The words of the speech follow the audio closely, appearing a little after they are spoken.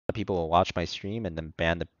people will watch my stream and then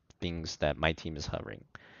ban the things that my team is hovering.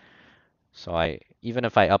 So even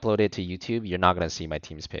if I upload it to YouTube, you're not gonna see my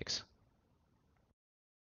team's picks.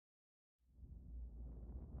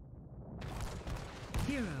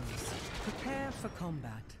 Heroes, prepare for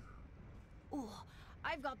combat. Ooh,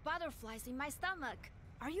 I've got butterflies in my stomach.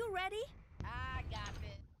 Are you ready? I got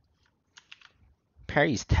it.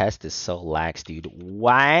 Perry's test is so lax, dude.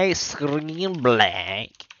 Why screen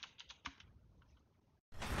blank?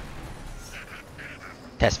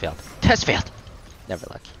 Test failed. Test failed. Never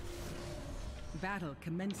lucky. Battle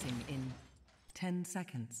commencing in 10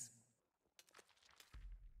 seconds.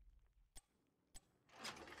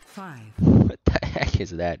 5. What the heck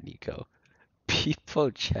is that, Nico?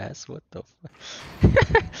 People chess? What the fuck?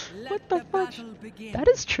 What the fuck? That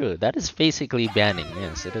is true. That is basically banning.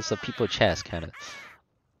 Yes, it is a people chess kind of.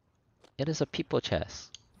 It is a people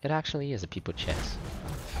chess. It actually is a people chess.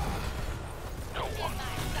 No one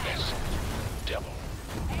less devil.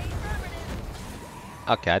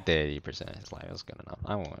 Okay, I did 80% his life. I was good enough.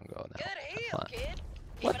 I won't go now. Good heel, kid.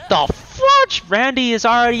 What the fudge? Randy is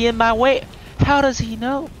already in my way. How does he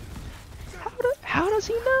know? How does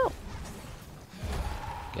he know?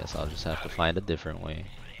 Guess I'll just have to find a different way.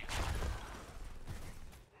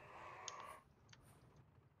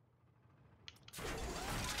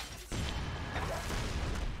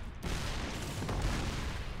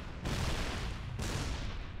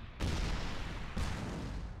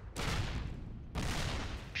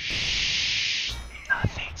 Shh,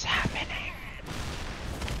 nothing's happening.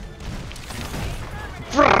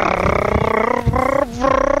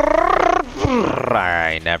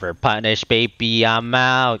 I never punish, baby. I'm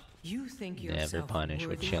out. You think Never punish,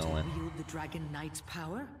 we're chilling. Wield the Dragon Knight's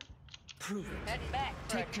power? Prove it. Heading back.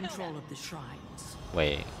 Take control of the shrines.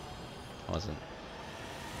 Wait, I wasn't.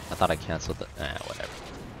 I thought I canceled the. Whatever.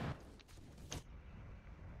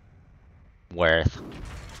 Worth.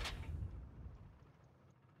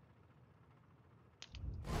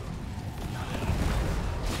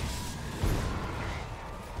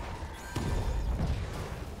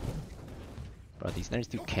 Bro, these nerds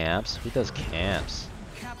do camps? Who does camps?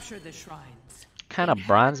 Capture the shrines. What kind of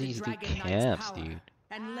Inherit the bronzies do Dragon Knight's camps, power, dude?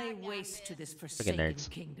 And lay waste to this forsaken nerds.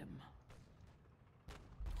 kingdom.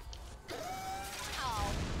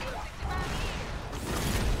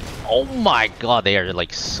 Oh my god, they are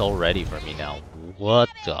like so ready for me now. What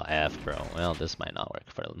the F, bro? Well, this might not work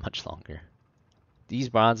for much longer. These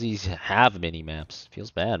bronzies have mini-maps. Feels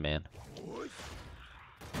bad, man.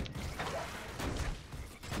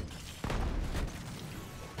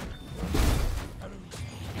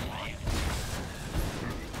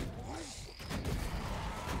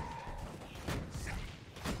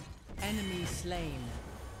 Enemy slain.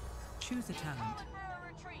 Choose a talent.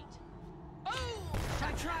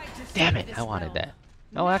 Damn it, I wanted that.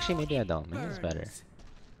 Oh, actually, maybe I don't. Maybe it's better.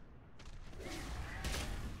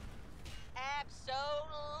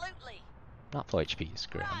 Absolutely. Not full HP,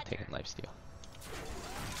 screw it, I'm taking lifesteal.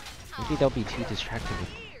 Maybe they'll be too distracted with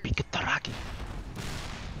Pikataraki.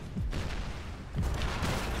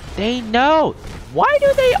 They know! Why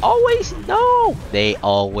do they always know? They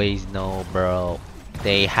always know, bro.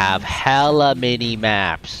 They have hella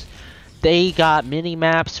mini-maps. They got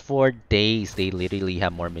mini-maps for days. They literally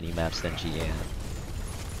have more mini-maps than GM.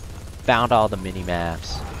 Found all the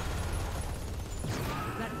mini-maps.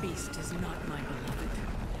 That beast is not my beloved.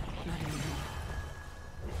 Not anymore.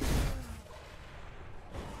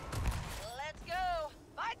 Let's go.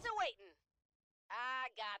 Fights are waiting. I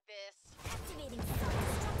got this. Activating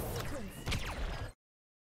sequence.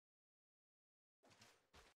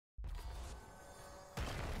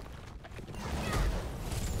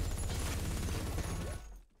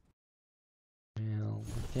 Well,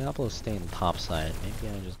 Diablo's staying top side.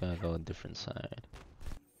 Maybe I'm just gonna go a different side.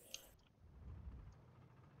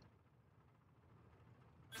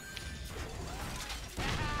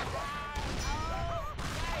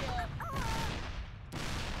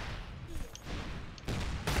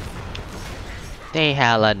 They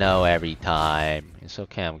hella know every time. It's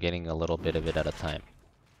okay, I'm getting a little bit of it at a time.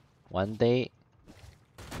 One day,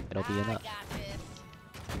 it'll be enough.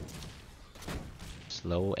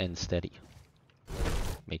 Slow and steady.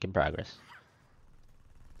 Making progress.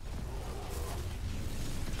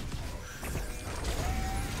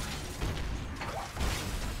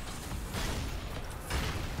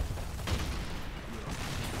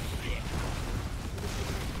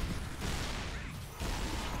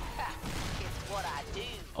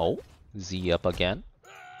 Oh, Z up again.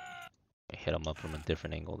 I hit him up from a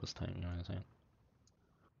different angle this time, you know what I'm saying?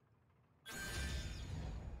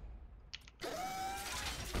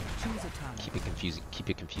 Choose a talent. Keep it confusing, keep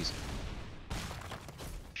it confusing.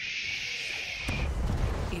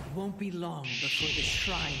 won't be long before the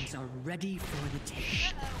shrines are ready for the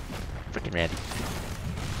take. Freaking ready.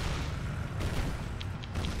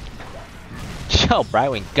 Yo,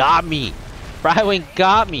 Brightwing got me. Brightwing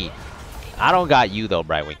got me. I don't got you though,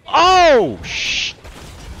 Brightwing. Oh, shh.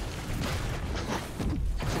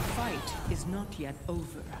 The fight is not yet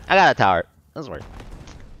over. I got a tower. Doesn't work.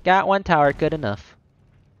 Got one tower, good enough.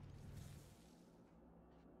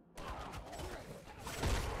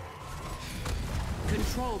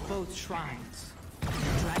 Control both shrines.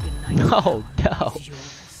 Dragon Knight No, no. is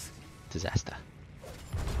yours. Disaster.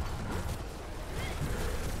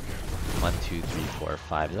 1, 2, 3, 4,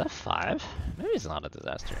 5. Is that 5? Maybe it's not a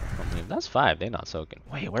disaster. I mean, if that's 5, they're not soaking.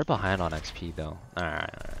 Wait, we're behind on XP though. Alright.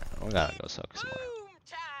 We gotta go soak some more. Boom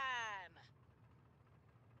time.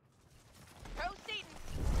 Proceeding.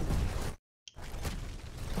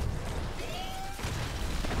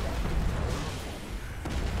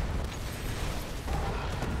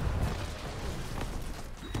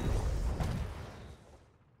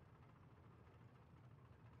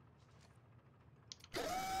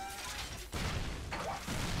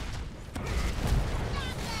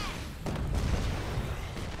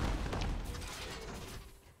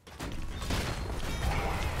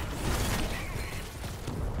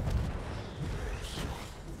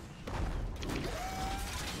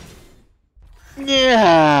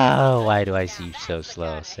 Yeah. Why do I see you so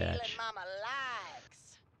slow, Sag? Mama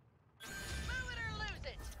likes. Move it or lose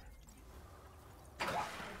it. It's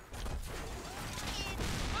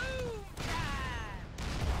boom time.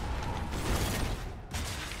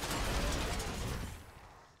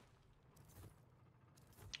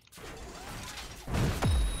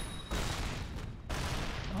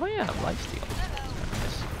 Oh yeah, lifesteal.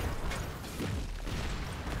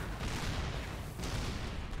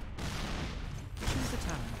 Choose a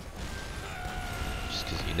tower. Just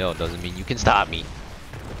because you know doesn't mean you can stop me.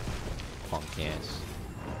 Punk ass.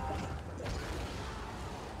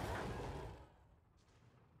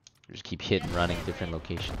 Just keep hitting, running different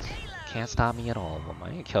locations. Can't stop me at all. Well,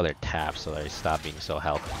 I need to kill their taps so they stop being so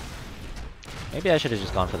healthy. Maybe I should have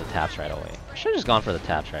just gone for the taps right away. I should have just gone for the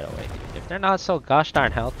taps right away. If they're not so gosh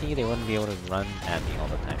darn healthy, they wouldn't be able to run at me all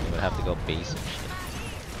the time. They would have to go base and shit.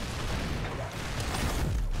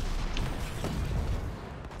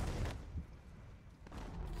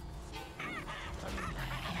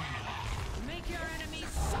 Make your enemies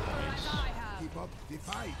suffer as I have. Keep up the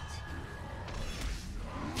fight.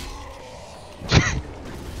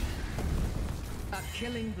 A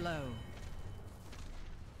killing blow.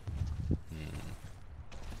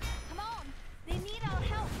 Come on. They need our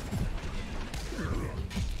help.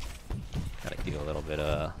 Gotta do a little bit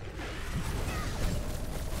of...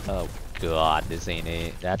 Oh god, this ain't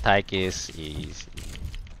it. That Tychus is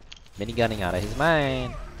minigunning out of his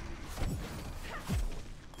mind.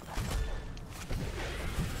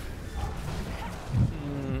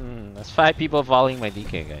 That's 5 people following my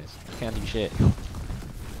DK, guys. I can't do shit.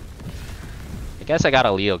 I guess I got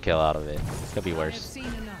a Leo kill out of it. Could be I have worse. seen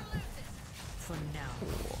enough. For now.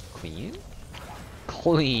 Clean?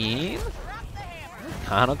 Clean? Drop the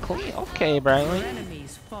hammer. Kinda clean. Okay, Your Briley.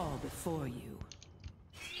 enemies fall before you.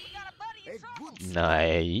 We got a buddy in A trouble. good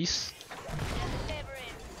Nice.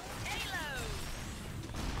 Delivering. Halo.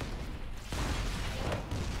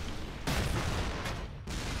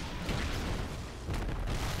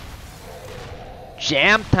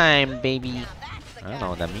 Jam time, baby. Now that's the I don't kind know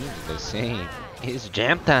what of that means. The same. It's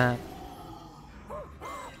jam time.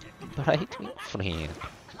 Right, my friend.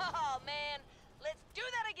 Oh man, let's do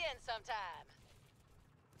that again sometime.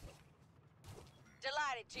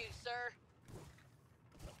 Delighted to, sir.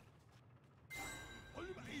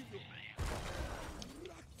 Let's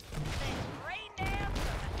rain down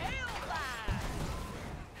some hellfire.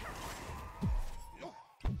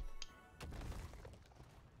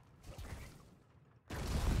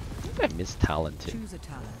 I think I missed talented. Choose a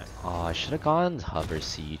talent. Oh, I should have gone hover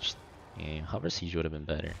siege. Yeah, hover siege would have been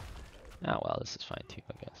better. Ah, well, this is fine too,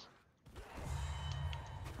 I guess.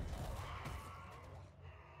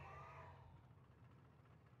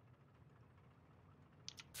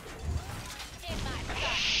 In my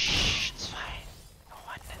sight. Shh, it's fine.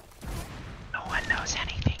 No one knows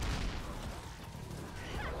anything.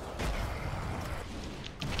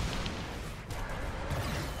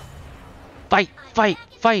 Fight, fight,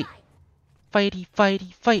 fight. Fighty,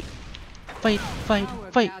 fighty, fight. Fight, fight,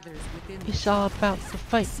 Power fight. gathers within the It's all about the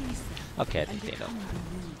fight. seize them Okay, I and think they know. become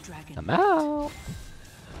the new dragon. I'm out.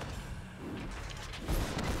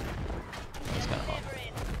 That's kind of hard.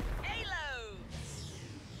 Delivering. Halo.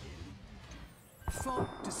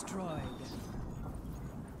 Fault destroyed.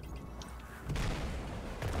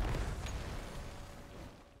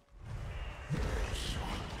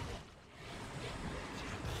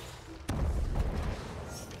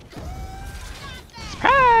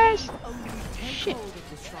 shit. Hold at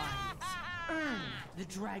the shrines. Earn the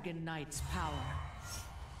Dragon Knight's power.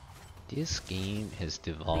 This game has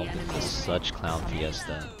The devolved into enemy's such clown summons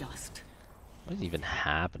fiesta. to dust. What is even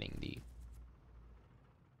happening, dude?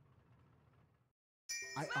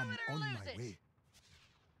 I am on my way.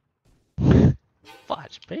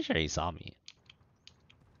 Fudge, pretty sure he saw me.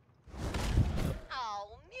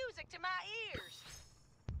 Oh, music to my ears.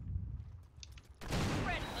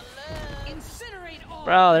 Spread the love. Incinerate all.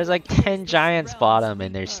 Bro, there's like 10 This giants realm's bottom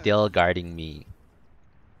and they're reaper. still guarding me.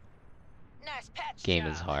 Nice patch Game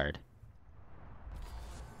job. is hard.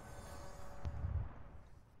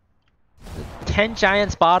 10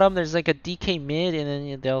 giants bottom, there's like a DK mid, and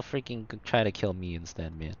then they'll freaking try to kill me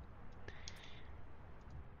instead, man.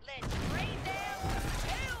 Let's rain down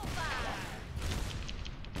hellfire.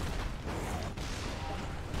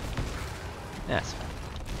 That's fine.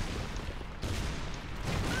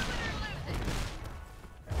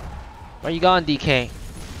 Where you going, DK?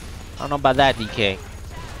 I don't know about that, DK.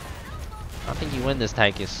 I don't think you win this,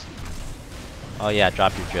 Tychus. Oh yeah,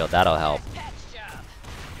 drop your drill. That'll help. Nice patch job.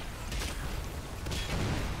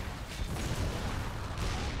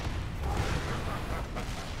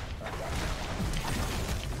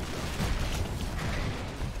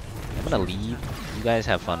 I'm gonna leave. You guys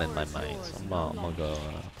have fun in my mines. I'm gonna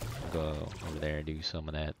go over there and do some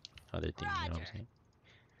of that other thing. You know what I'm saying?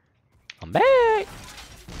 I'm back.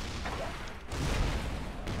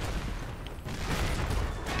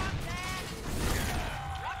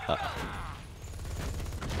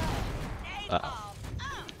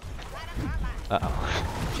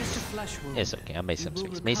 Uh-oh. Just a flesh wound. It's okay. I made some You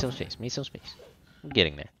will space. Made some recover. space. Made some space. I'm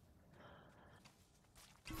getting there.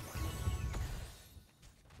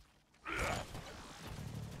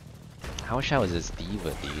 I wish I was this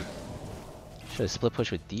diva, dude. Should have split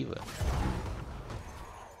push with diva.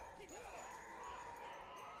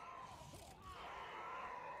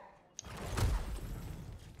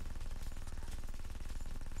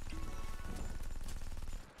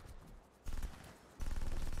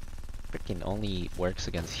 Freaking only works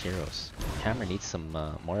against heroes. Hammer needs some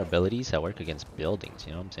more abilities that work against buildings,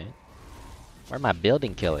 you know what I'm saying? Where are my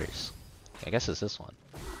building killers? I guess it's this one.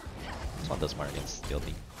 This one does more against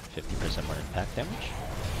building. 50% more impact damage.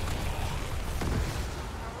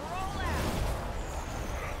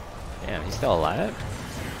 Damn, he's still alive?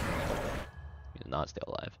 He's not still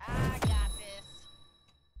alive. I got this.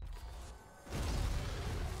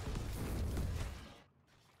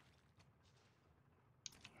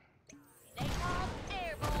 Napalm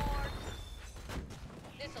airborne.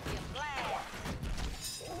 This'll be a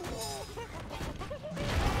blast.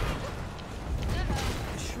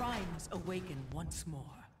 The shrines awaken once more.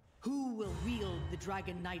 Who will wield the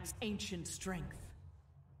Dragon Knight's ancient strength?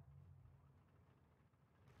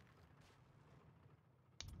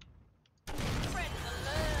 Spread the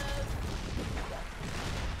love.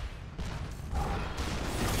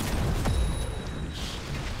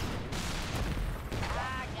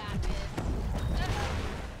 I got this.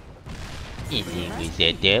 And it was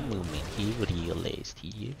at that moment he realized he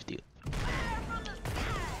used to.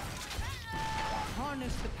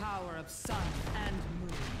 Harness the power of sun and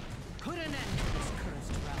moon. Put an end to this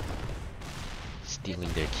cursed realm. Stealing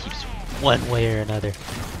their keeps one way or another.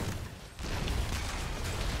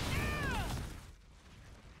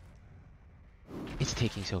 It's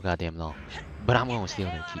taking so goddamn long. But I'm gonna steal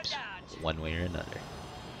their keeps one way or another.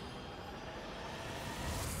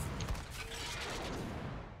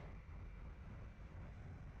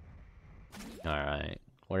 Alright.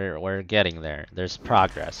 We're getting there. There's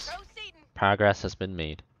progress. Proceeding. Progress has been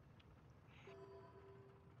made.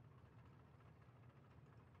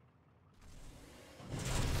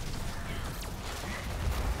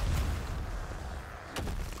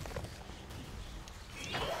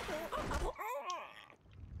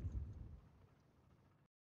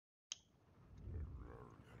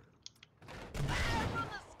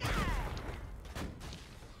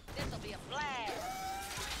 This'll be a blast.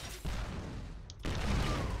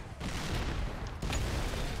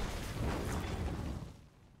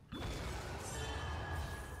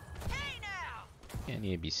 Hey now. Yeah, I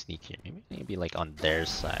need to be sneaky. Maybe I need to be like on their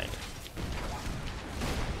side.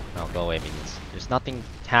 No, go away, minions. There's nothing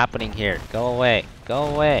happening here. Go away. Go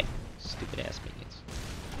away. Stupid ass minions.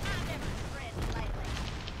 I never stressed lately.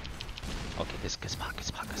 Okay, this good spot, good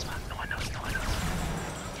spot, good spot. No one knows, no one knows.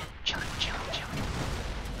 Chilling, chilling, chilling.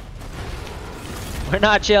 We're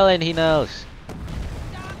not chilling, he knows. Stop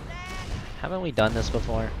that. Haven't we done this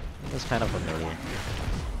before? It was kind of familiar.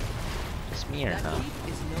 Just me or That no? keep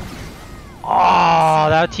is no Oh,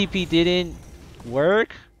 that TP didn't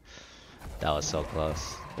work? That was so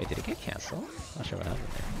close. Wait, did it get canceled? Not sure what happened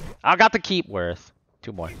there. I got the keep worth.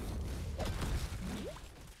 2 more.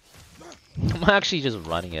 I'm actually just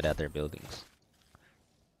running it at their buildings.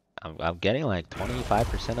 I'm getting like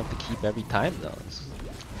 25% of the keep every time though.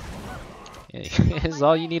 It's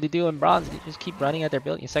all you need to do in bronze. You just keep running at their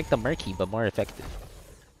buildings. It's like the murky but more effective.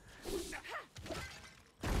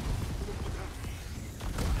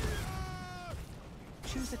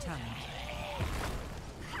 Choose a talent.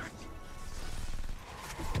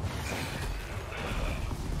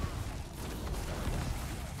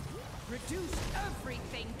 Reduce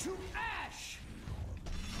everything to ash.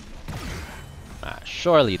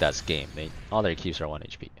 Surely that's game. All their keeps are 1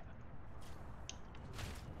 HP.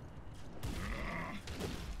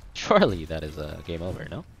 Surely that is a game over,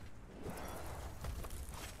 no?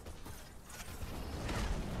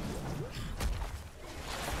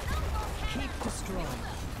 Keep destroyed.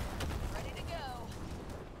 Ready to go.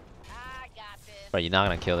 I got this. But you're not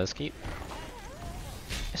gonna kill this keep?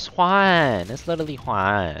 It's Juan. It's literally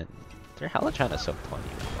Juan. They're hella trying to soak 20.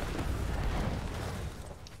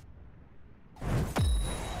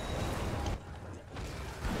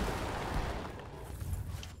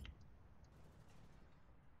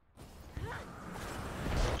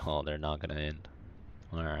 Oh, they're not gonna end.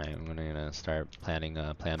 Alright, I'm gonna start planning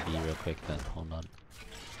plan B real quick then. Hold on.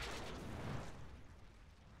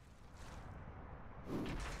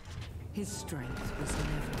 His strength was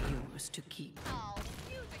never yours to keep. Oh,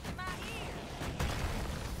 music in my ears.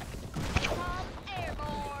 Napalm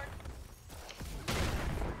airborne.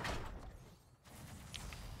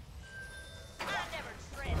 I never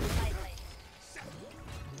tread lightly.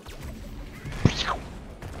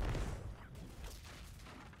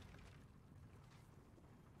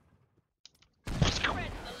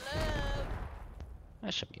 Spread the love.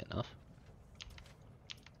 That should be enough.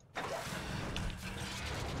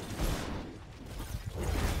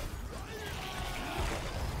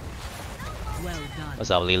 Well done.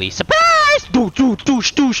 What's up, Lily? Surprise! Douche.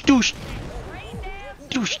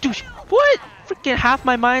 What? Freaking half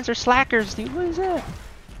my mines are slackers, dude. What is that?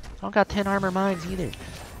 I don't got 10 armor mines either.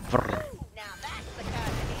 Brrr. Now that's the kind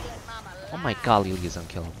of healing mama Oh my god, Lily is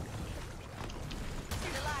unkillable.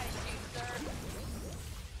 delighted you, sir.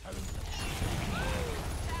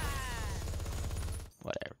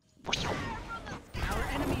 Whatever. Our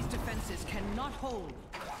enemy's defenses cannot hold.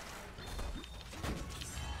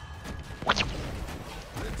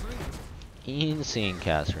 Insane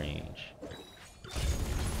cast range.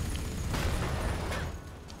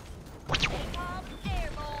 Napalm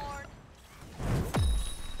airborne.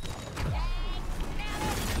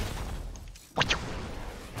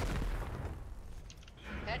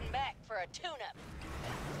 Heading back for a tune-up.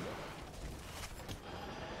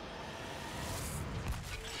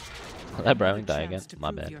 Let Browning die Chance again? to My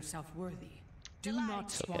prove bad. yourself worthy. Do not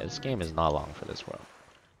It's okay. swallow. This game is not long for this world.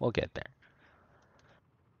 We'll get there.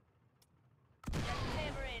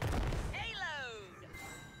 Delivering payload.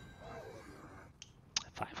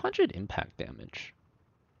 500 impact damage.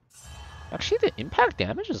 Actually, the impact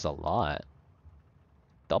damage is a lot.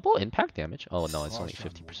 Double impact damage? Oh no, it's only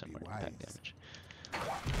 50% more impact damage.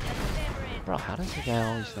 Delivering. Bro, how does the guy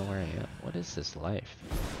always know where I am? What is this life?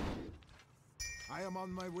 I am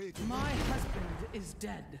on my way to My husband is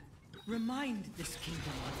dead. Remind this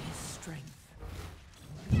kingdom of his strength.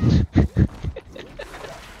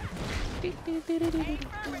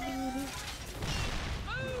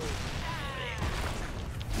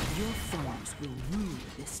 Your foes will rue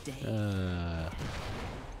this day.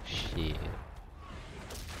 Shit.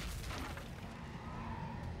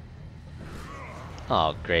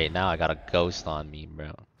 Oh great, now I got a ghost on me,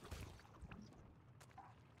 bro.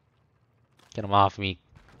 Get him off me.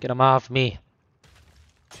 Get him off me.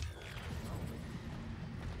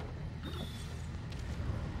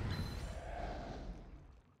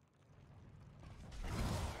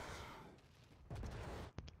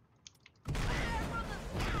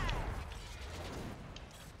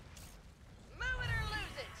 Move it or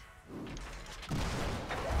lose it.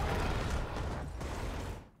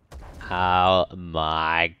 Oh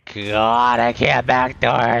my god, I can't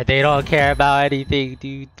backdoor. They don't care about anything,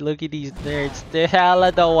 dude. Look at these nerds. They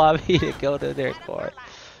hella don't want me to go to their core.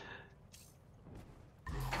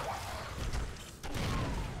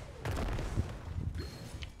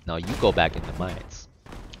 No, you go back in the mines.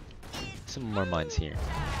 Some more mines here.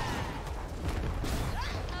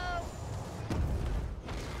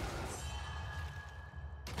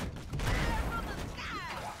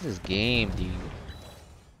 This is game, dude.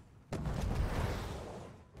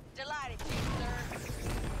 Delighted you, sir.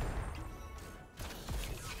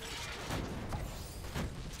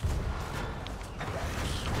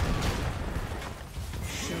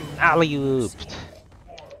 Alley-ooped.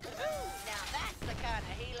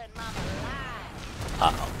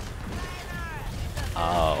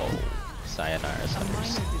 Sayonara, A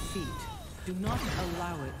suckers. minor defeat. Do not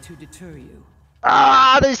allow it to deter you.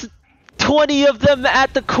 Ah, there's 20 of them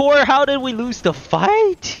at the core. How did we lose the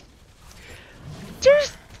fight?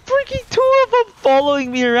 There's freaking 2 of them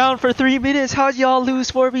following me around for 3 minutes. How'd y'all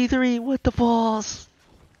lose 4v3? What the balls?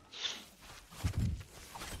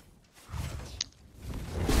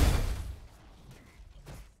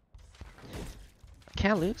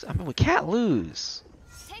 Can't lose? I mean, we can't lose.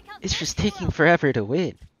 Take out It's this just taking hero. forever to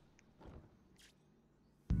win.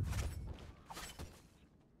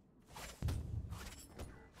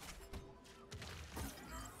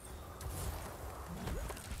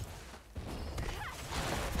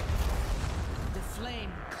 The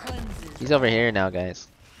flame cleanses. He's over here now, guys.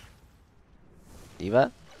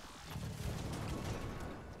 Diva?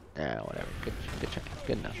 Whatever. Good try.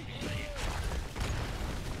 Good enough.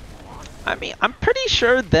 I mean, I'm pretty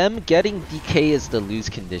sure them getting DK is the lose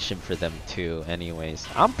condition for them too, anyways.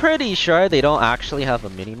 I'm pretty sure they don't actually have a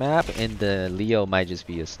minimap and the Leo might just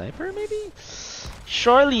be a sniper, maybe?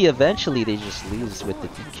 Surely, eventually, they just lose with the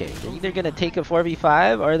DK. They're either gonna take a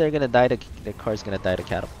 4v5 or they're gonna die to... Their car's gonna die to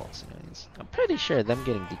catapults. Anyways. I'm pretty sure them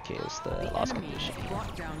getting DK is the The lost enemy condition. has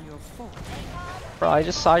brought down your fort. Bro, I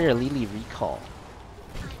just saw your Lily recall.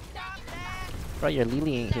 Bro, your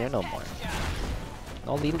Lily ain't here no more.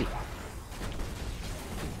 No Lily.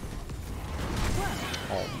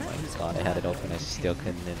 Oh my god, I had it open, I still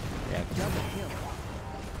couldn't react. Double kill.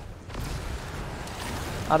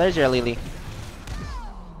 Oh, there's your Lily.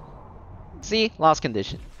 See? Lost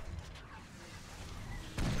condition.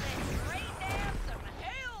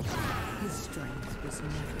 His strength was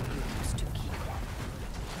never yours to keep.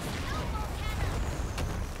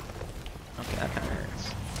 Okay, that kinda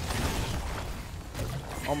hurts.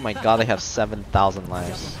 Oh my god, they have 7,000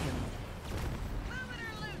 lives. Double kill.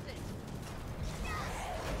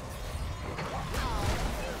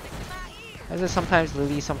 Is it sometimes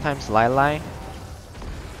Lily, sometimes Lili?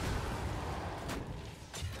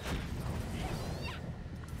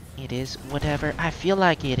 It is whatever I feel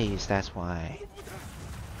like it is, that's why.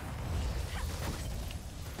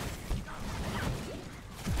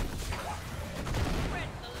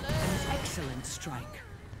 An excellent strike.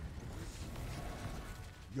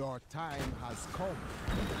 Your time has come.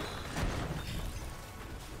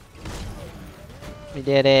 We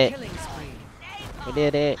did it. Killing spree. We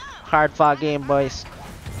did it. Hard fought game, boys.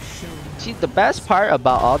 See, the best part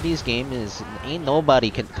about all these games is ain't nobody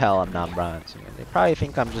can tell I'm not bronze. You know, they probably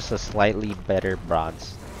think I'm just a slightly better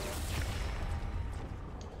bronze.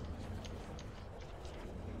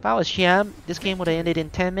 If I was GM, this game would have ended in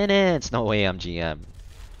 10 minutes. No way I'm GM.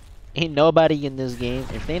 Ain't nobody in this game.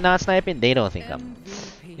 If they not sniping, they don't think I'm...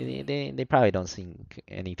 MVP. They probably don't see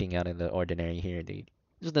anything out of the ordinary here, dude.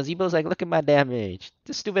 Just Nazeebo's like, look at my damage.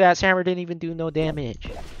 This stupid ass hammer didn't even do no damage.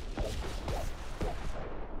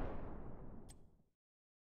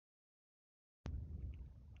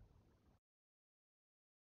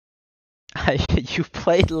 You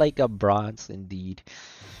played like a bronze indeed.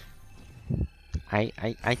 I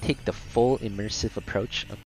take the full immersive approach.